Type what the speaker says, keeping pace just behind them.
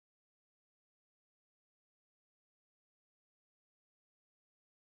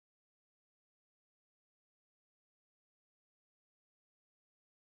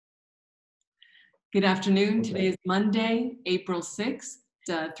Good afternoon. Okay. Today is Monday, April 6th,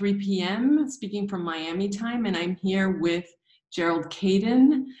 3 p.m., speaking from Miami time, and I'm here with Jerold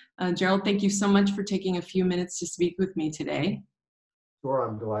Kayden. Jerold, thank you so much for taking a few minutes to speak with me today. Sure,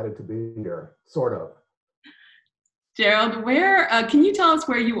 I'm delighted to be here, sort of. Jerold, can you tell us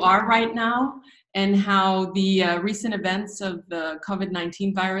where you are right now and how the recent events of the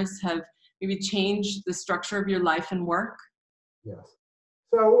COVID-19 virus have maybe changed the structure of your life and work? Yes.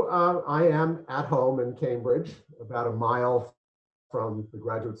 So I am at home in Cambridge, about a mile from the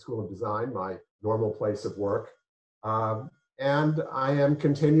Graduate School of Design, my normal place of work. And I am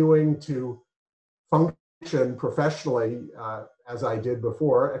continuing to function professionally as I did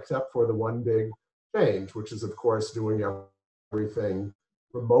before, except for the one big change, which is, of course, doing everything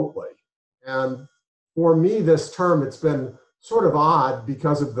remotely. And for me this term, it's been sort of odd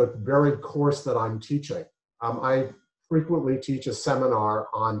because of the very course that I'm teaching. I frequently teach a seminar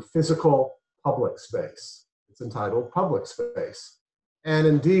on physical public space. It's entitled Public Space. And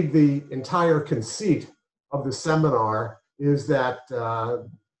indeed, the entire conceit of the seminar is that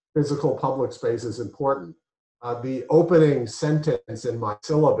physical public space is important. The opening sentence in my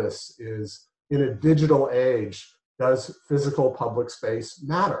syllabus is, in a digital age, does physical public space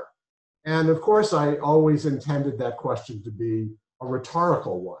matter? And of course, I always intended that question to be a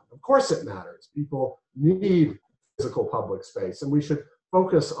rhetorical one. Of course it matters. People need physical public space, and we should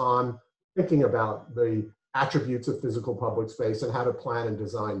focus on thinking about the attributes of physical public space and how to plan and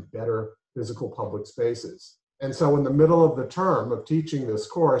design better physical public spaces. And so in the middle of the term of teaching this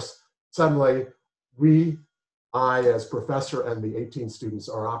course, suddenly I as professor and the 18 students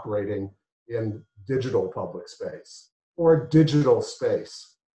are operating in digital public space or digital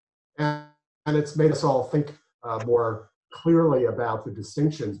space. And it's made us all think more clearly about the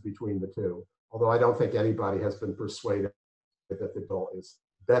distinctions between the two, although I don't think anybody has been persuaded that the digital is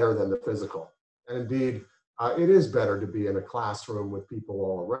better than the physical. And indeed, it is better to be in a classroom with people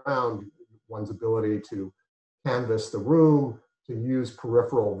all around, one's ability to canvass the room, to use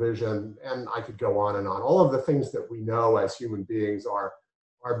peripheral vision, and I could go on and on. All of the things that we know as human beings are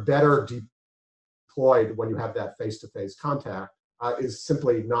better deployed when you have that face-to-face contact is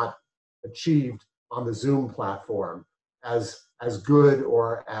simply not achieved on the Zoom platform as good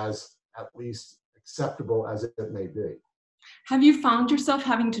or as at least acceptable as it may be. Have you found yourself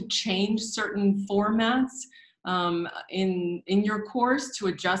having to change certain formats in your course to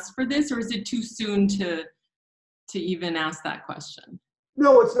adjust for this, or is it too soon to even ask that question?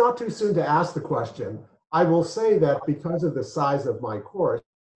 No, it's not too soon to ask the question. I will say that because of the size of my course,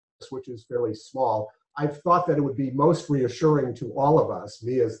 which is fairly small, I've thought that it would be most reassuring to all of us,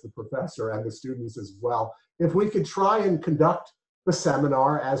 me as the professor and the students as well, if we could try and conduct the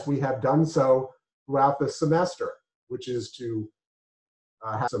seminar as we have done so throughout the semester, which is to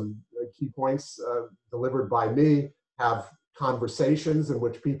have some key points delivered by me, have conversations in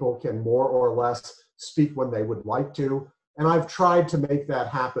which people can more or less speak when they would like to, and I've tried to make that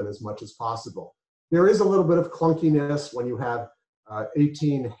happen as much as possible. There is a little bit of clunkiness when you have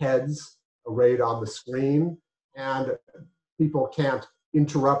 18 heads arrayed on the screen, and people can't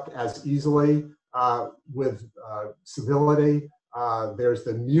interrupt as easily with civility. There's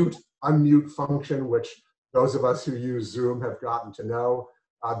the mute-unmute function, which those of us who use Zoom have gotten to know.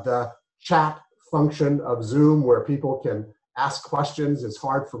 The chat function of Zoom, where people can ask questions, is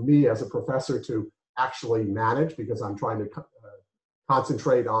hard for me as a professor to actually manage because I'm trying to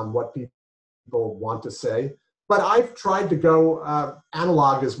concentrate on what people want to say. But I've tried to go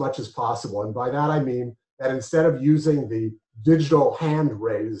analog as much as possible. And by that I mean that instead of using the digital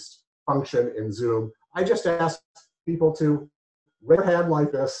hand-raised function in Zoom, I just ask people to raise their hand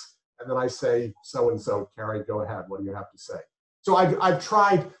like this, and then I say, so-and-so, Carie, go ahead, what do you have to say? So I've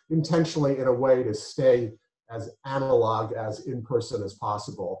tried intentionally in a way to stay as analog as in-person as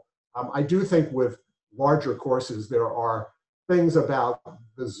possible. I do think with larger courses, there are things about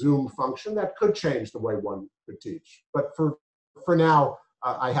the Zoom function that could change the way one could teach. But for now,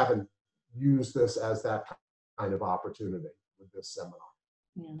 I haven't used this as that kind of opportunity with this seminar.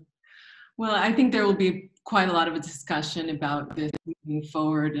 Yeah. Well, I think there will be quite a lot of a discussion about this moving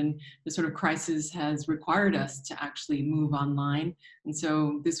forward, and the sort of crisis has required us to actually move online. And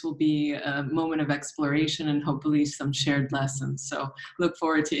so this will be a moment of exploration and hopefully some shared lessons. So look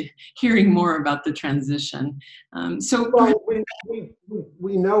forward to hearing more about the transition. Well,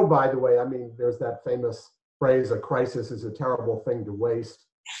 we know, by the way, I mean, there's that famous phrase, a crisis is a terrible thing to waste.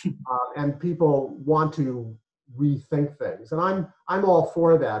 And people want to rethink things. And I'm all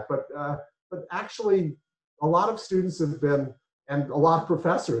for that, but actually a lot of students have been, and a lot of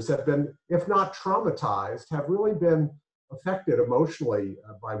professors have been, if not traumatized, have really been affected emotionally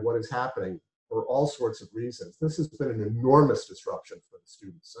by what is happening for all sorts of reasons. This has been an enormous disruption for the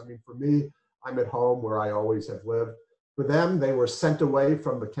students. I mean, for me, I'm at home where I always have lived. For them, they were sent away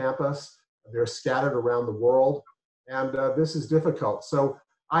from the campus. They're scattered around the world, and this is difficult. So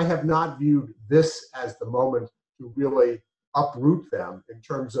I have not viewed this as the moment to really uproot them in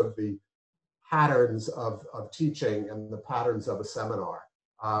terms of the patterns of teaching and the patterns of a seminar.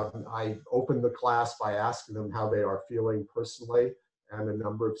 I opened the class by asking them how they are feeling personally, and a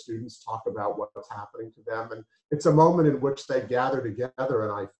number of students talk about what's happening to them. And it's a moment in which they gather together,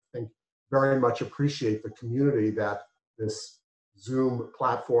 and I think very much appreciate the community that this Zoom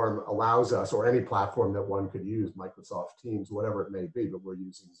platform allows us, or any platform that one could use, Microsoft Teams, whatever it may be, but we're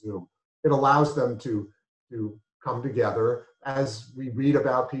using Zoom. It allows them to come together, as we read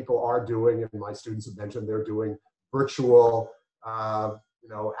about people are doing, and my students have mentioned they're doing virtual,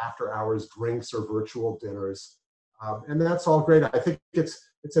 after hours drinks or virtual dinners. And that's all great. I think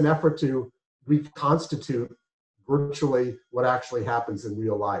it's an effort to reconstitute virtually what actually happens in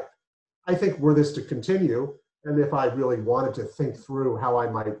real life. I think were this to continue, and if I really wanted to think through how I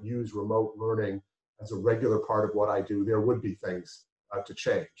might use remote learning as a regular part of what I do, there would be things to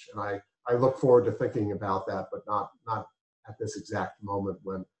change. And I look forward to thinking about that, but not at this exact moment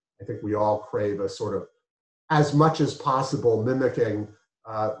when I think we all crave a sort of, as much as possible, mimicking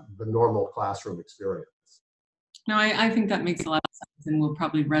the normal classroom experience. No, I think that makes a lot of sense and will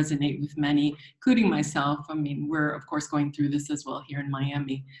probably resonate with many, including myself. I mean, we're of course going through this as well here in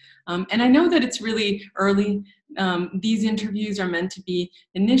Miami. And I know that it's really early. These interviews are meant to be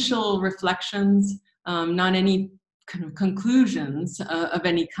initial reflections, not any kind of conclusions of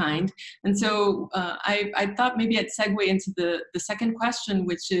any kind. And so I thought maybe I'd segue into the second question,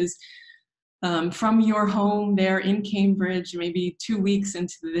 which is, from your home there in Cambridge, maybe 2 weeks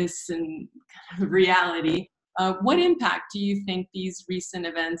into this and kind of reality, what impact do you think these recent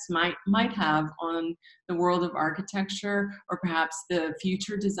events might have on the world of architecture, or perhaps the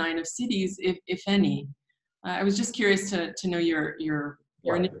future design of cities, if any? I was just curious to know your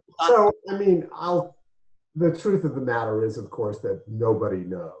initial thoughts. So, I mean, the truth of the matter is, of course, that nobody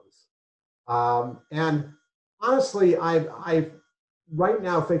knows. And honestly, I right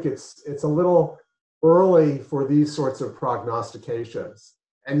now think it's a little early for these sorts of prognostications.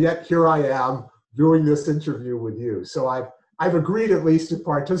 And yet here I am doing this interview with you. So I've agreed at least to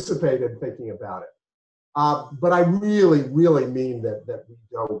participate in thinking about it. But I really, really mean that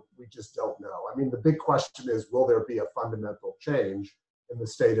we just don't know. I mean, the big question is, will there be a fundamental change in the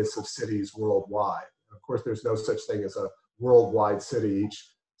status of cities worldwide? And of course, there's no such thing as a worldwide city.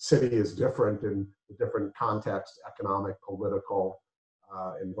 Each city is different in a different context: economic, political,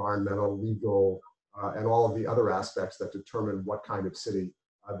 environmental, legal, and all of the other aspects that determine what kind of city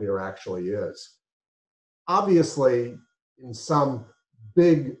there actually is. Obviously, in some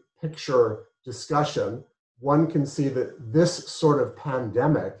big picture discussion, one can see that this sort of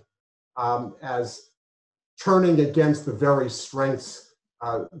pandemic as turning against the very strengths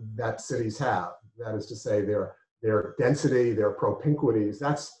that cities have. That is to say, their density, their propinquities.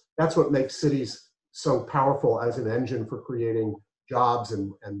 That's what makes cities so powerful as an engine for creating jobs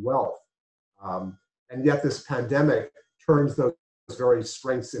and wealth. And yet this pandemic turns those very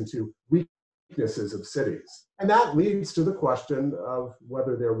strengths into weaknesses of cities. And that leads to the question of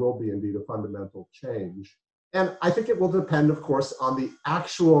whether there will be indeed a fundamental change. And I think it will depend, of course, on the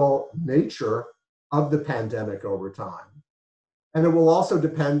actual nature of the pandemic over time. And it will also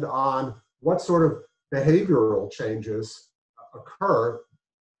depend on what sort of behavioral changes occur,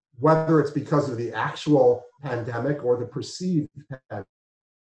 whether it's because of the actual pandemic or the perceived pandemic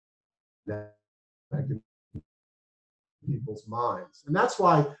in people's minds. And that's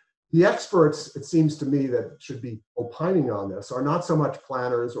why the experts, it seems to me, that should be opining on this are not so much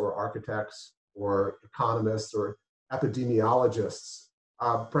planners or architects or economists or epidemiologists.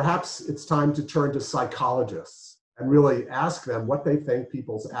 Perhaps it's time to turn to psychologists and really ask them what they think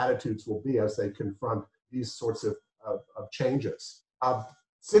people's attitudes will be as they confront these sorts of changes.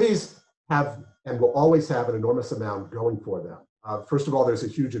 Cities have and will always have an enormous amount going for them. First of all, there's a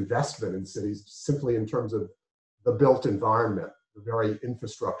huge investment in cities simply in terms of the built environment, the very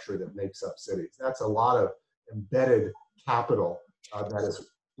infrastructure that makes up cities. That's a lot of embedded capital that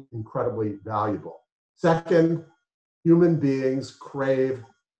is incredibly valuable. Second, human beings crave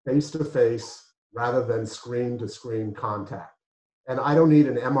face-to-face rather than screen-to-screen contact. And I don't need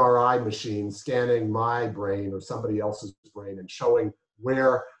an MRI machine scanning my brain or somebody else's brain and showing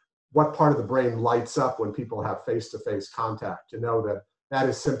what part of the brain lights up when people have face-to-face contact to know that that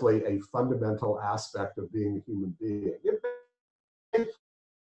is simply a fundamental aspect of being a human being.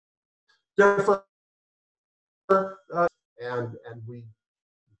 Different, and we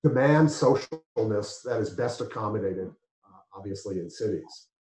demand socialness that is best accommodated, obviously, in cities.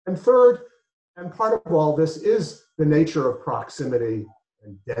 And third, and part of all this is the nature of proximity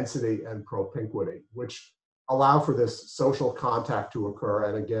and density and propinquity, which allow for this social contact to occur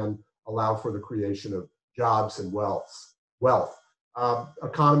and again, allow for the creation of jobs and wealth.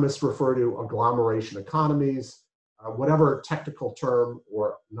 Economists refer to agglomeration economies, whatever technical term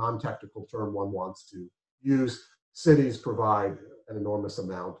or non-technical term one wants to use. Cities provide an enormous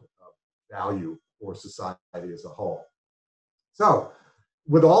amount of value for society as a whole. So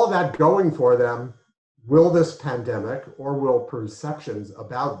with all that going for them, will this pandemic or will perceptions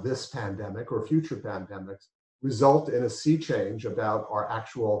about this pandemic or future pandemics result in a sea change about our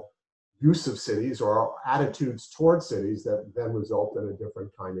actual use of cities or our attitudes towards cities that then result in a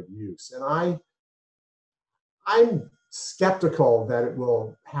different kind of use? And I'm skeptical that it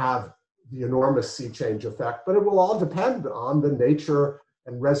will have the enormous sea change effect, but it will all depend on the nature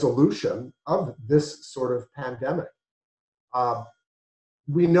and resolution of this sort of pandemic.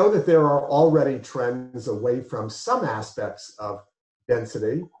 We know that there are already trends away from some aspects of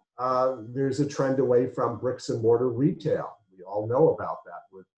density. There's a trend away from bricks and mortar retail. We all know about that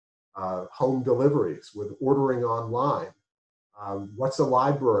with home deliveries, with ordering online. What's a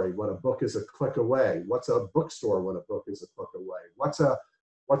library when a book is a click away? What's a bookstore when a book is a click away?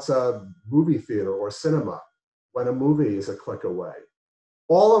 What's a movie theater or cinema when a movie is a click away?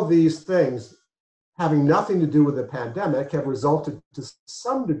 All of these things, having nothing to do with the pandemic, have resulted to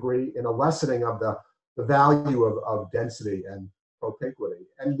some degree in a lessening of the value of density and propinquity.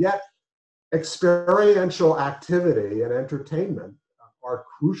 And yet, experiential activity and entertainment are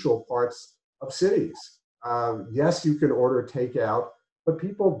crucial parts of cities. Yes, you can order takeout, but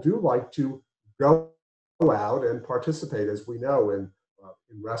people do like to go out and participate, as we know, in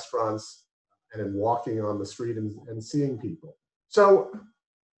restaurants and in walking on the street and seeing people. So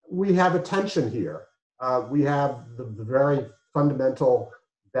we have a tension here. We have the very fundamental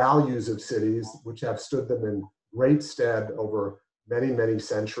values of cities, which have stood them in great stead over many, many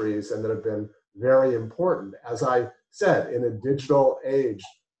centuries and that have been very important. As I said, in a digital age,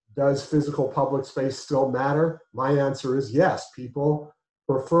 does physical public space still matter? My answer is yes. People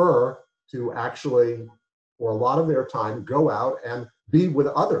prefer to actually, for a lot of their time, go out and be with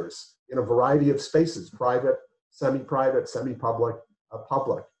others in a variety of spaces, private, semi-private, semi-public,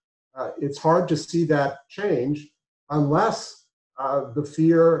 public. It's hard to see that change unless the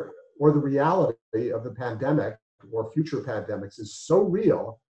fear or the reality of the pandemic or future pandemics is so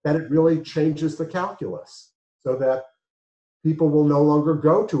real that it really changes the calculus, so that people will no longer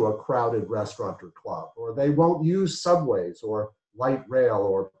go to a crowded restaurant or club, or they won't use subways or light rail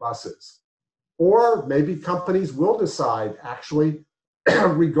or buses. Or maybe companies will decide, actually,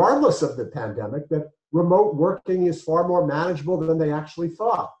 regardless of the pandemic, that remote working is far more manageable than they actually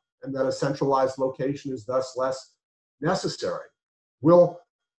thought, and that a centralized location is thus less necessary. Will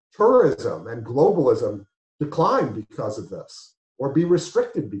tourism and globalism decline because of this, or be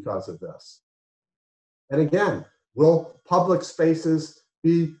restricted because of this? And again, will public spaces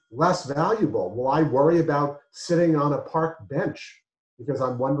be less valuable? Will I worry about sitting on a park bench because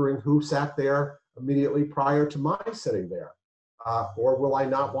I'm wondering who sat there immediately prior to my sitting there? Or will I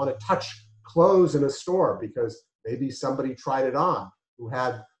not want to touch clothes in a store because maybe somebody tried it on who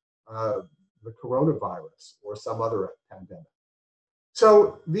had the coronavirus or some other pandemic?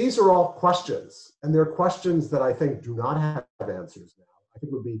 So these are all questions, and they're questions that I think do not have answers now. I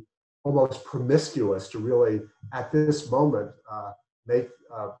think it would be almost promiscuous to really, at this moment, make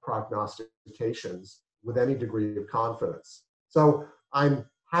prognostications with any degree of confidence. So I'm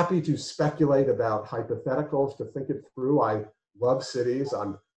happy to speculate about hypotheticals, to think it through. I love cities.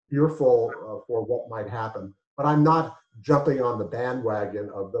 I'm fearful for what might happen, but I'm not jumping on the bandwagon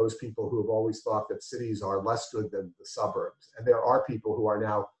of those people who have always thought that cities are less good than the suburbs. And there are people who are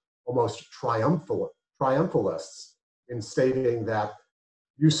now almost triumphalists in stating that,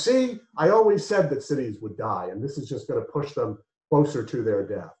 you see, I always said that cities would die, and this is just going to push them closer to their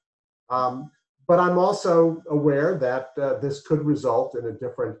death. But I'm also aware that this could result in a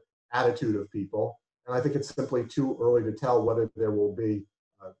different attitude of people, and I think it's simply too early to tell whether there will be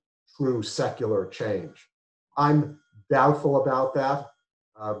true secular change. I'm doubtful about that,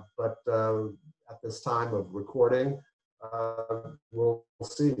 but at this time of recording, we'll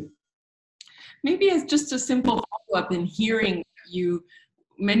see. Maybe as just a simple follow-up in hearing you,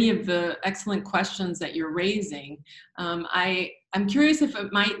 many of the excellent questions that you're raising, I'm curious if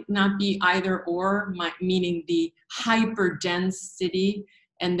it might not be either or, meaning the hyper-dense city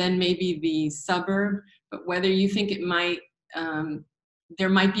and then maybe the suburb, but whether you think it might, there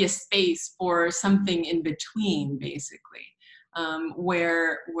might be a space for something in between, basically.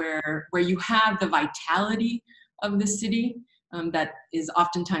 where you have the vitality of the city that is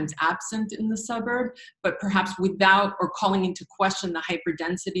oftentimes absent in the suburb, but perhaps without or calling into question the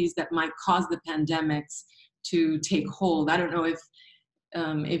hyperdensities that might cause the pandemics to take hold. I don't know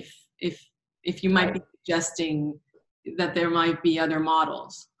if you might be suggesting that there might be other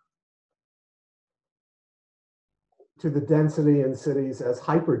models. To the density in cities as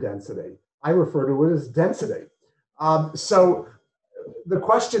hyperdensity. I refer to it as density. So the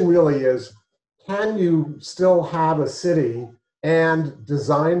question really is, can you still have a city and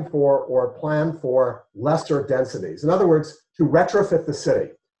design for or plan for lesser densities? In other words, to retrofit the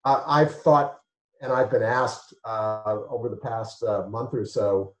city. I've thought, and I've been asked over the past month or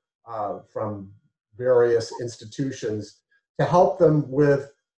so from various institutions to help them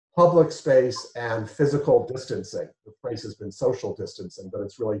with public space and physical distancing. The phrase has been social distancing, but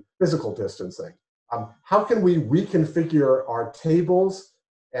it's really physical distancing. How can we reconfigure our tables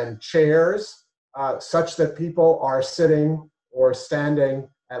and chairs such that people are sitting or standing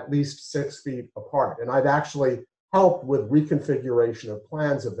at least 6 feet apart? And I've actually helped with reconfiguration of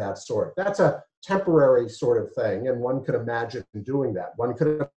plans of that sort. That's a temporary sort of thing, and one could imagine doing that. One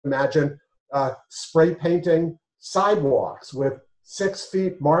could imagine spray painting sidewalks with 6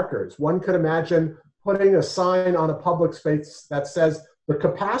 feet markers. One could imagine putting a sign on a public space that says the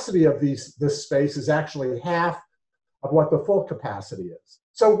capacity of this space is actually half of what the full capacity is.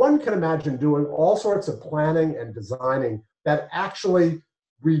 So one can imagine doing all sorts of planning and designing that actually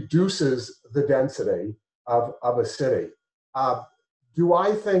reduces the density of a city. Do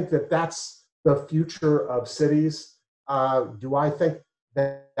I think that that's the future of cities? Do I think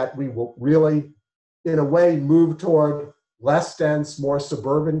that we will really, in a way, move toward less dense, more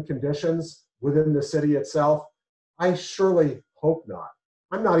suburban conditions within the city itself? I surely hope not.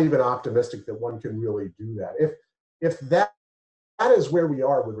 I'm not even optimistic that one can really do that. If that is where we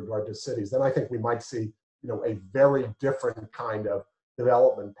are with regard to cities, then I think we might see, a very different kind of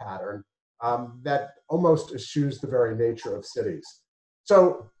development pattern that almost eschews the very nature of cities.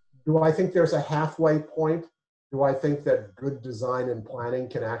 So do I think there's a halfway point? Do I think that good design and planning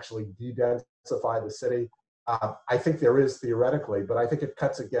can actually de-densify the city? I think there is theoretically, but I think it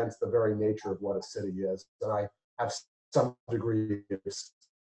cuts against the very nature of what a city is. And I have some degree of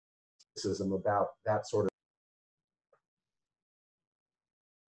skepticism about that sort of.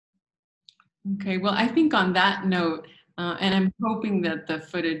 Okay, well, I think on that note, and I'm hoping that the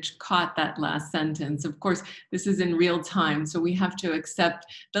footage caught that last sentence. Of course, this is in real time, so we have to accept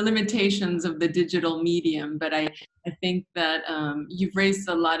the limitations of the digital medium. But I think that you've raised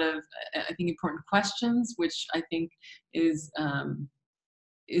a lot of, I think, important questions, which I think is an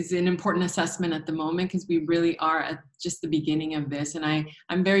important assessment at the moment, because we really are at just the beginning of this. And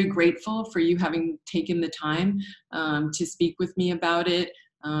I'm very grateful for you having taken the time to speak with me about it.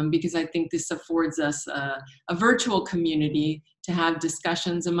 Because I think this affords us a virtual community to have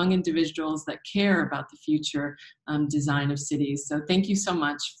discussions among individuals that care about the future design of cities. So thank you so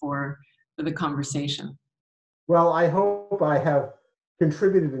much for the conversation. Well, I hope I have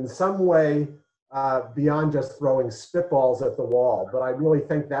contributed in some way beyond just throwing spitballs at the wall, but I really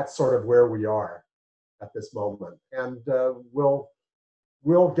think that's sort of where we are at this moment. And we'll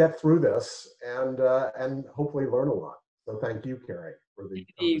get through this and hopefully learn a lot. So thank you, Carie, for the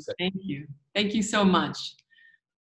conversation. Thank you. Thank you so much.